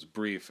it was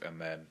brief,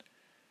 and then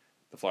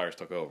the Flyers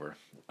took over.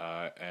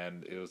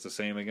 And it was the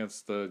same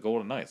against the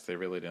Golden Knights. They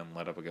really didn't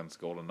let up against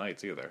the Golden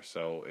Knights either.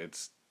 So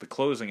it's the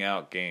closing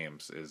out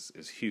games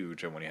is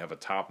huge, and when you have a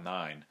top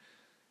 9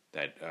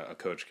 that a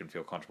coach can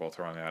feel comfortable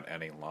throwing out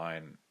any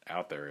line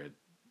out there,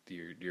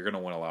 you're going to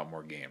win a lot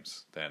more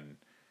games than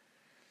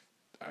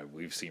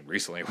we've seen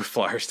recently with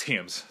Flyers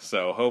teams.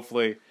 So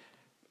hopefully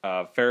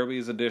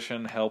Farabee's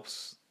addition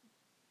helps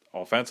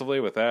offensively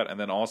with that. And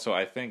then also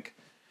I think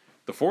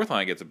the fourth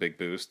line gets a big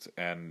boost,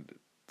 and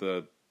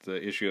the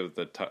issue of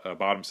the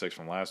bottom 6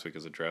 from last week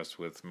is addressed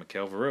with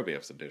Mikhail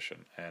Vorobyev's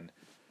addition. And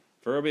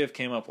Vorobyev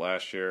came up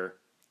last year.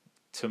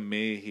 To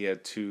me, he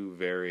had 2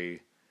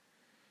 very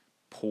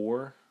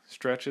poor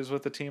stretches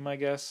with the team, I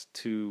guess.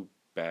 2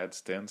 bad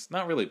stints.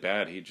 Not really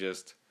bad. He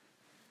just...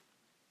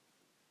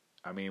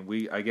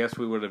 I guess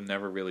we would have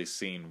never really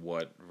seen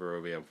what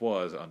Vorobyev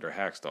was under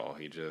Hackstall.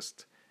 He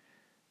just...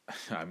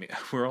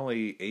 we're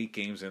only 8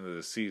 games into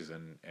the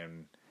season,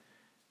 and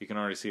you can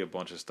already see a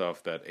bunch of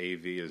stuff that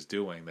AV is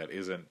doing that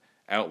isn't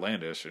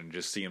outlandish and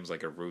just seems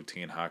like a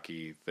routine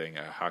hockey thing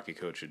a hockey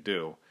coach should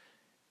do.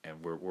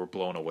 And we're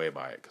blown away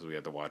by it because we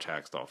had to watch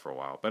Hackstall for a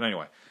while. But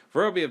anyway,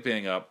 Vorobyev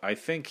being up, I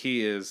think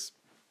he's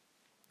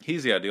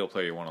the ideal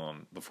player you want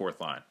on the fourth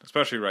line,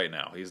 especially right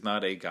now. He's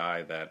not a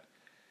guy that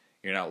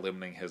you're not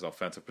limiting his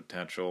offensive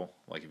potential.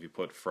 Like if you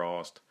put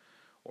Frost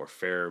or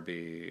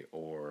Farabee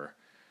or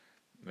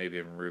maybe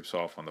even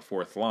Rubtsov on the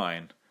fourth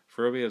line,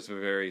 Vorobyev is a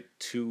very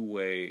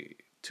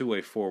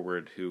two-way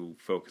forward who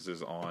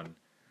focuses on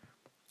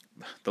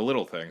the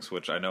little things,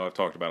 which I know I've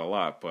talked about a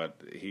lot, but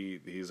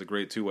he's a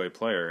great two-way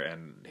player,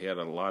 and he had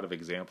a lot of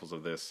examples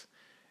of this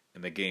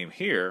in the game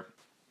here.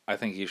 I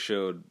think he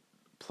showed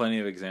plenty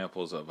of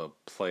examples of a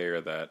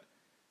player that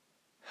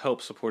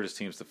helps support his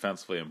teams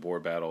defensively in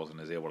board battles and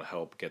is able to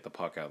help get the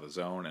puck out of the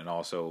zone, and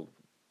also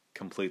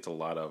completes a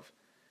lot of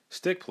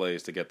stick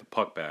plays to get the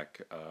puck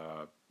back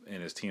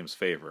in his team's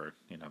favor,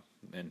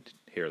 and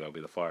here that'll be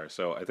the Flyers.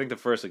 So I think the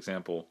first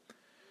example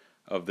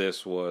of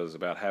this was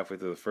about halfway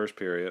through the first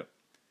period.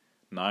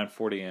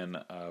 9:40 in,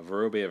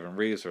 Vorobyev and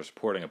Reeves are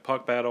supporting a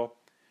puck battle.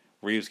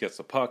 Reeves gets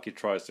the puck. He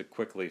tries to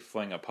quickly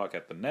fling a puck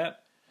at the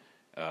net.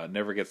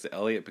 Never gets to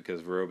Elliott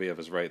because Vorobyev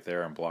is right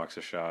there and blocks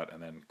a shot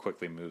and then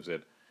quickly moves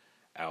it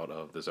out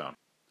of the zone.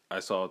 I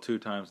saw 2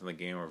 times in the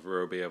game where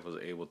Vorobiev was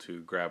able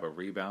to grab a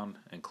rebound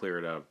and clear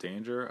it out of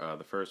danger.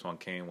 The first one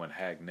came when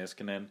Hag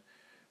Niskanen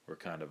were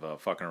kind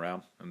of fucking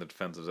around in the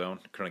defensive zone.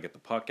 Couldn't get the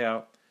puck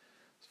out.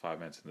 It's 5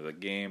 minutes into the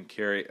game.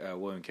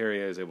 William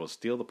Carrier is able to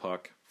steal the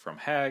puck from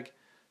Hag,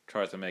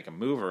 tries to make a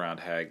move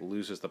around Hag,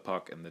 loses the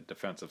puck in the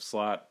defensive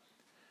slot.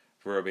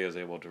 Vorobiev is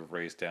able to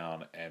race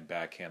down and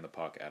backhand the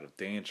puck out of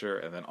danger.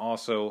 And then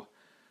also,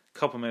 a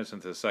couple minutes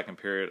into the second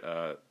period,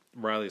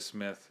 Riley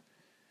Smith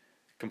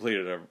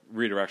completed a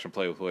redirection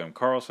play with William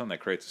Karlsson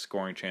that creates a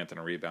scoring chance and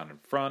a rebound in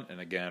front.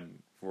 And again,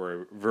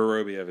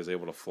 Vorobiev is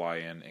able to fly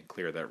in and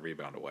clear that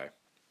rebound away.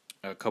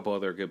 A couple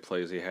other good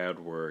plays he had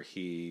were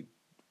he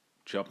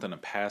jumped in a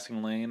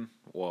passing lane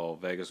while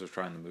Vegas was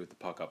trying to move the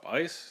puck up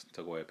ice,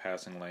 took away a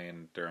passing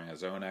lane during a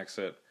zone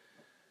exit,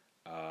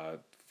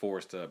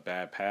 forced a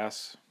bad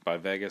pass by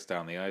Vegas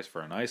down the ice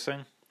for an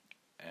icing.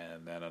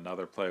 And then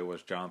another play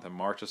was Jonathan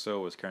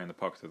Marchessault was carrying the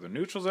puck through the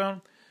neutral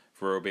zone.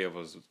 Vorobiev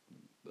was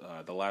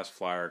the last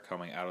flyer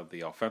coming out of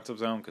the offensive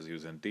zone because he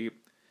was in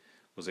deep,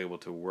 was able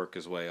to work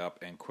his way up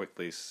and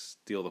quickly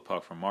steal the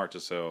puck from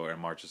Marchessault,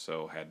 and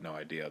Marchessault had no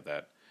idea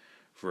that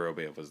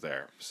Vorobiev was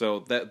there. So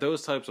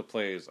those types of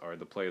plays are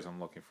the plays I'm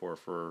looking for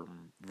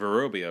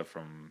Vorobiev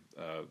from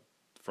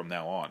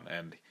now on.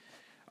 And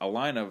a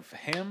line of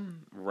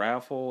him,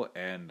 Raffl,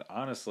 and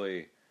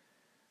honestly,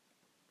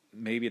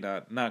 maybe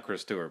not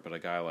Chris Stewart, but a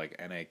guy like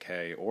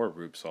NAK or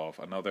Rubtsov,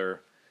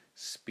 another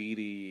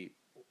speedy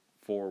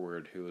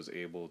forward who is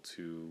able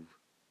to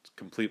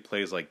complete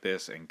plays like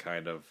this and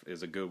kind of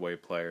is a good way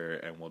player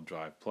and will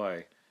drive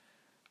play.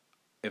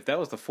 If that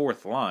was the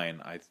fourth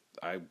line,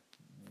 I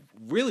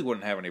really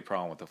wouldn't have any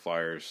problem with the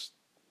Flyers'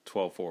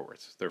 12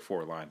 forwards, their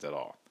 4 lines at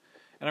all.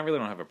 And I really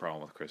don't have a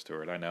problem with Chris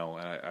Stewart. I know,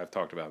 and I've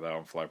talked about that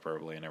on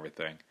Flyperbole and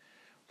everything.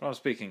 But I'm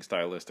speaking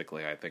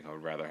stylistically, I think I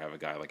would rather have a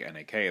guy like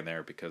NAK in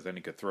there because then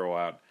he could throw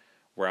out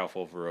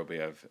Raffl,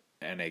 Vorobiev,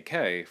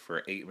 NAK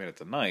for 8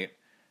 minutes a night,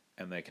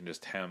 and they can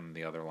just hem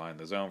the other line in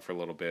the zone for a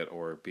little bit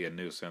or be a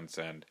nuisance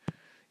and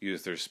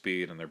use their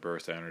speed and their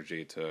burst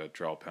energy to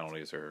draw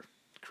penalties or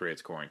create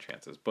scoring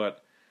chances.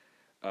 But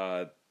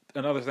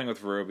another thing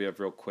with Vorobiev,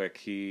 real quick,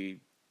 he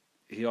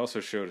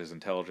also showed his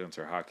intelligence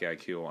or hockey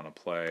IQ on a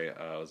play.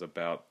 It was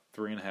about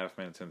 3.5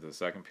 minutes into the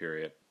second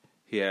period.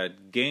 He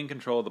had gained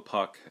control of the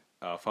puck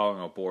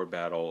following a board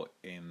battle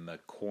in the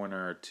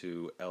corner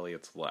to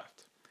Elliott's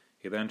left.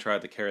 He then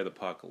tried to carry the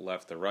puck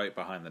left to right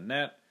behind the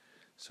net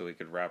so he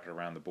could wrap it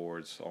around the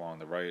boards along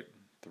the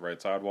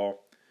right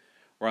sidewall.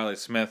 Riley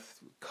Smith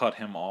cut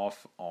him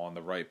off on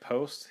the right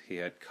post. He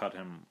had cut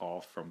him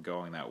off from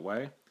going that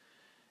way.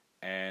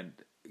 And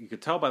you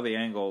could tell by the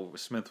angle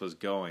Smith was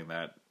going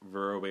that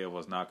Vorobiev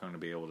was not going to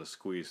be able to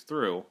squeeze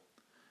through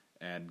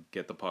and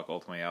get the puck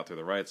ultimately out through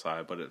the right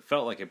side. But it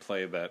felt like a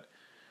play that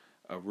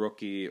a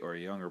rookie or a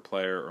younger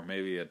player or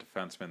maybe a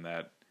defenseman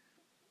that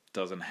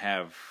doesn't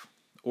have,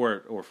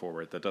 or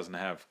forward that doesn't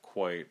have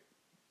quite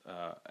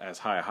as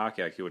high a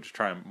hockey IQ would just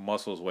try and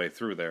muscle his way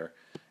through there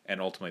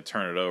and ultimately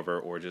turn it over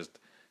or just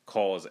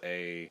cause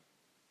a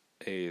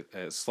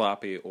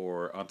sloppy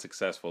or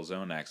unsuccessful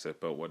zone exit.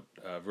 But what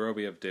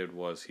Vorobiev did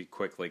was he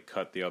quickly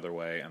cut the other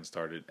way and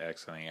started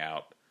exiting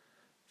out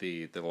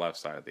the left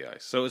side of the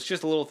ice. So it's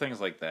just little things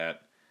like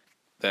that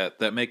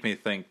make me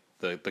think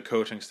the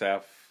coaching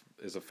staff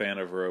is a fan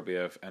of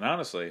Vorobiev. And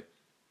honestly,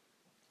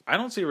 I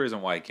don't see a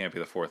reason why he can't be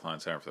the fourth line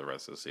center for the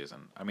rest of the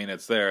season. I mean,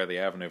 it's there. The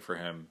avenue for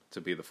him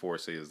to be the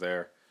 4C is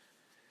there.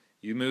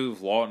 You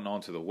move Lawton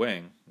onto the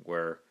wing,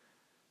 where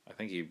I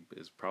think he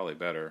is probably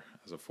better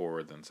as a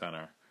forward than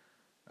center.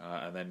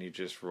 And then you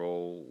just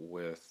roll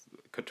with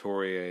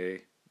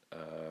Couturier,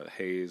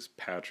 Hayes,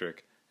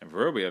 Patrick, and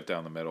Vorobiev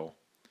down the middle.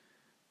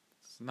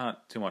 It's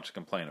not too much to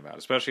complain about,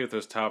 especially if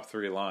those top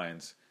 3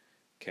 lines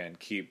can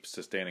keep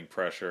sustaining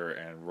pressure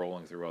and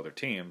rolling through other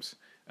teams,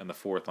 and the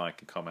fourth line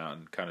can come out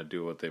and kind of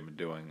do what they've been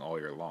doing all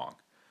year long.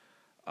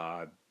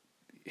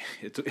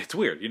 It's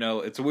weird. You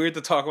know, it's weird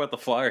to talk about the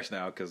Flyers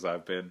now because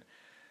I've been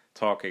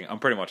talking. I'm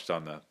pretty much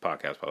done the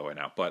podcast, by the way,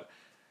 now. But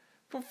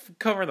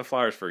covering the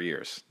Flyers for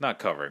years. Not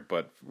covering,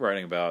 but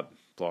writing about,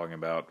 blogging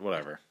about,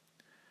 whatever.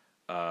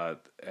 And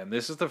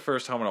this is the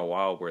first time in a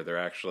while where they're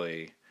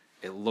actually,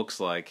 it looks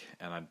like,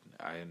 and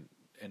I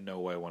in no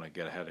way want to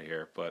get ahead of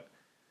here, but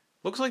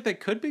looks like they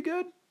could be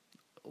good.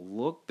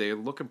 They're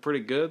looking pretty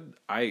good.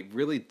 I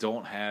really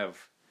don't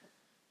have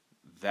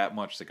that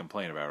much to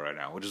complain about right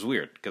now, which is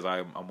weird because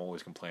I'm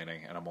always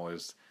complaining and I'm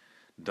always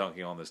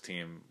dunking on this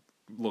team,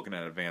 looking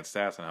at advanced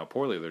stats and how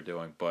poorly they're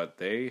doing. But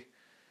they've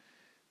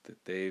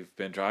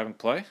been driving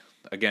play.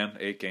 Again,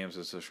 8 games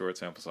is a short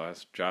sample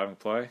size. Driving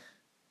play,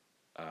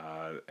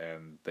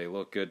 and they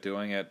look good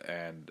doing it.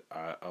 And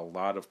a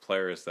lot of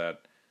players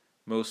that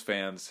most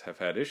fans have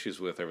had issues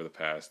with over the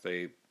past,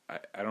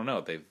 I don't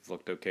know. They've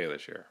looked okay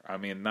this year. I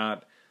mean,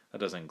 that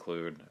doesn't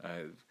include.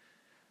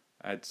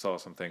 I saw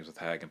some things with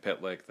Hag and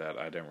Pitlick that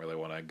I didn't really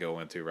want to go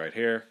into right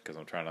here because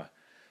I'm trying to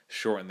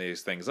shorten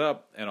these things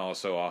up, and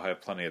also I'll have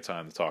plenty of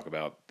time to talk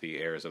about the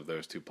errors of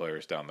those 2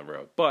 players down the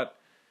road. But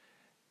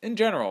in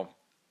general,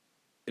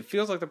 it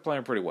feels like they're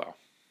playing pretty well.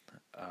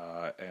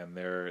 and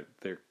they're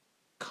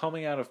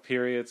coming out of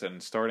periods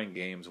and starting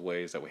games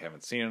ways that we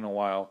haven't seen in a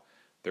while.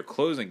 They're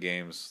closing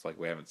games like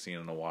we haven't seen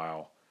in a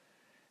while,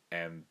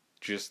 and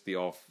just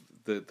the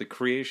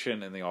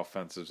creation in the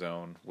offensive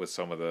zone with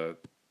some of the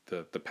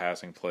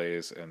passing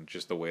plays and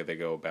just the way they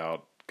go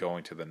about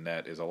going to the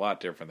net is a lot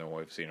different than what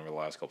we've seen over the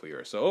last couple of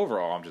years. So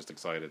overall, I'm just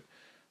excited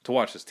to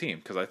watch this team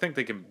because I think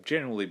they can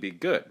genuinely be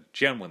good.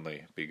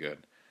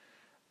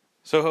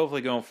 So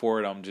hopefully going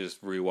forward, I'm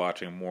just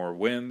rewatching more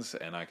wins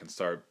and I can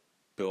start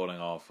building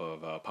off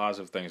of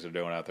positive things they're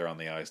doing out there on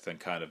the ice than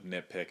kind of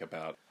nitpick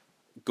about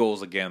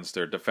goals against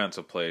or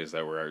defensive plays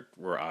that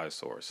were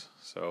eyesores.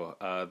 So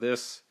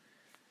this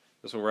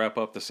will wrap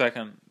up the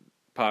second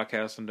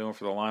podcast I'm doing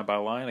for the Line by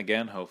Line.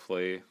 Again,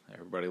 hopefully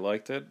everybody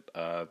liked it.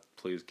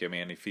 Please give me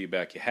any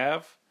feedback you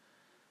have.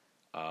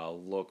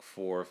 Look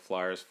for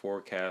Flyers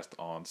forecast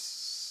on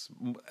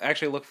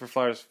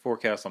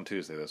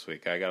Tuesday this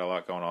week. I got a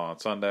lot going on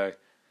Sunday.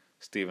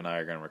 Steve and I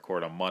are going to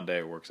record on Monday.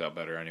 It works out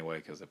better anyway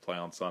because they play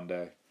on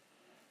Sunday.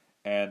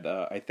 And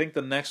I think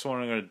the next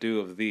one I'm going to do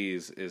of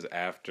these is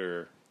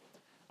after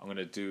I'm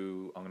going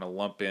to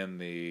lump in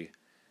the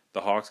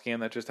Hawks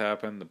game that just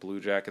happened, the Blue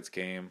Jackets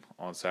game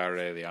on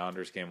Saturday, the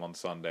Islanders game on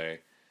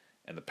Sunday,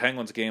 and the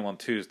Penguins game on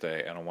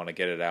Tuesday, and I want to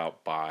get it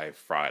out by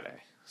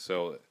Friday.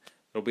 So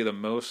it'll be the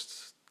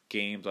most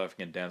games I've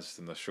condensed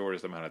in the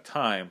shortest amount of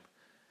time,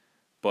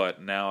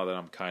 but now that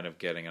I'm kind of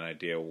getting an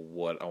idea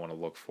what I want to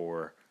look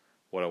for,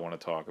 what I want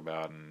to talk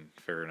about, and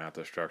figuring out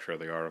the structure of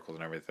the articles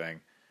and everything,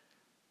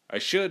 I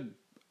should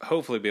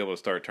hopefully be able to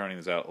start turning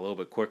these out a little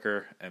bit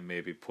quicker and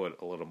maybe put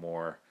a little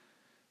more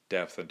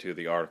depth into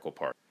the article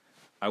part.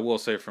 I will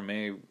say for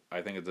me,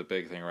 I think it's a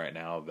big thing right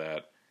now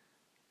that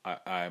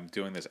I'm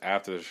doing this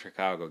after the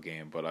Chicago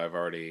game, but I've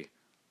already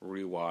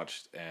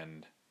rewatched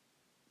and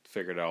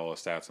figured out all the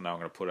stats, and now I'm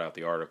going to put out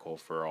the article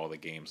for all the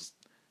games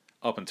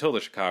up until the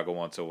Chicago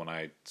one, so when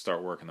I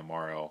start working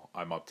tomorrow,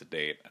 I'm up to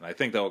date. And I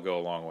think that will go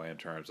a long way in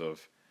terms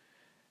of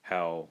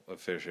how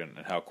efficient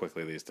and how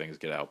quickly these things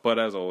get out. But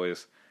as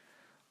always,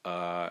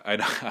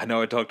 I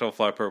know I talked to all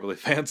Fly Purpley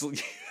fans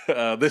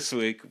this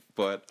week,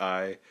 but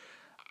I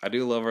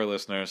do love our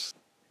listeners.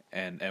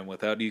 And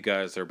without you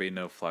guys, there'd be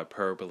no Fly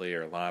Purpley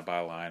or Line by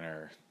Line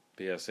or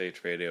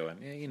BSH Radio,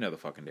 and you know the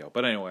fucking deal.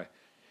 But anyway,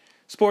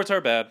 sports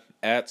are bad.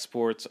 At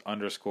sports_are_bad.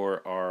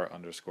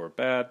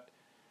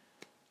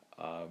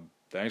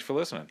 Thanks for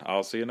listening.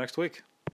 I'll see you next week.